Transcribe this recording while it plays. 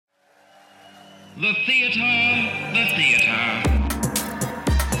The theater, the theater.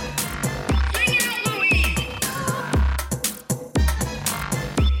 Sing out, Louise!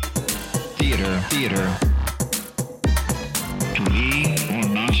 Theater, theater. To be or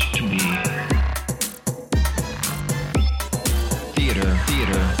not to be. Theater,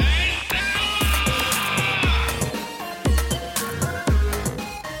 theater.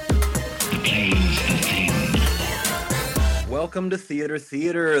 The play's the thing. Welcome to Theater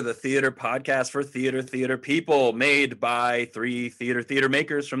Theater, the theater podcast for theater people, made by three theater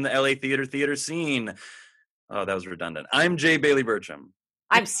makers from the LA theater scene. Oh, that was redundant. I'm Jay Bailey Burcham.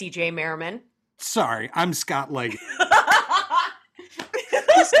 I'm CJ Merriman. Sorry, I'm Scott Leggett.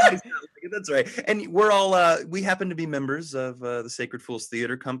 That's right. And we're all, we happen to be members of the Sacred Fools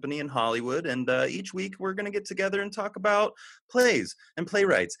Theater Company in Hollywood. And each week we're going to get together and talk about plays and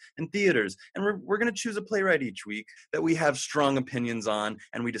playwrights and theaters. And we're going to choose a playwright each week that we have strong opinions on,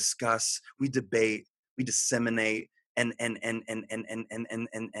 and we discuss, we debate, we disseminate. And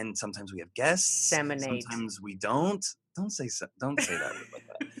sometimes we have guests. Disseminate. Sometimes we don't. Don't say that like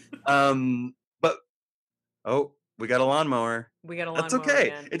that. But we got a lawnmower. We got a lawnmower. That's okay.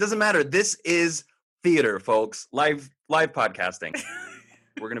 Again. It doesn't matter. This is theater, folks. Live podcasting.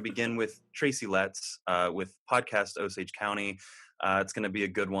 We're going to begin with Tracy Letts with podcast Osage County. It's going to be a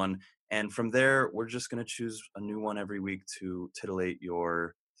good one. And from there, we're just going to choose a new one every week to titillate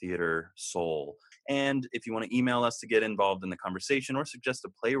your theater soul. And if you want to email us to get involved in the conversation or suggest a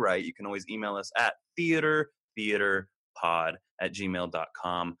playwright, you can always email us at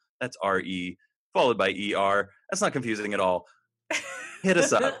theaterpod@gmail.com. That's R-E followed by E-R. That's not confusing at all. Hit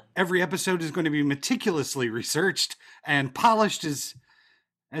us up. Every episode is going to be meticulously researched and polished as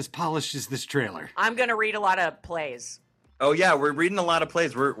polished as this trailer. I'm going to read a lot of plays. Oh yeah, we're reading a lot of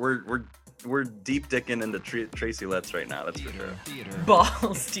plays. We're deep dicking into Tracy Letts right now. That's for sure.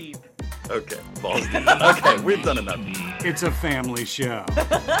 Balls deep. Okay, balls deep. Okay, we've done enough. It's a family show.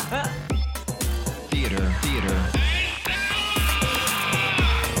 Theater, theater.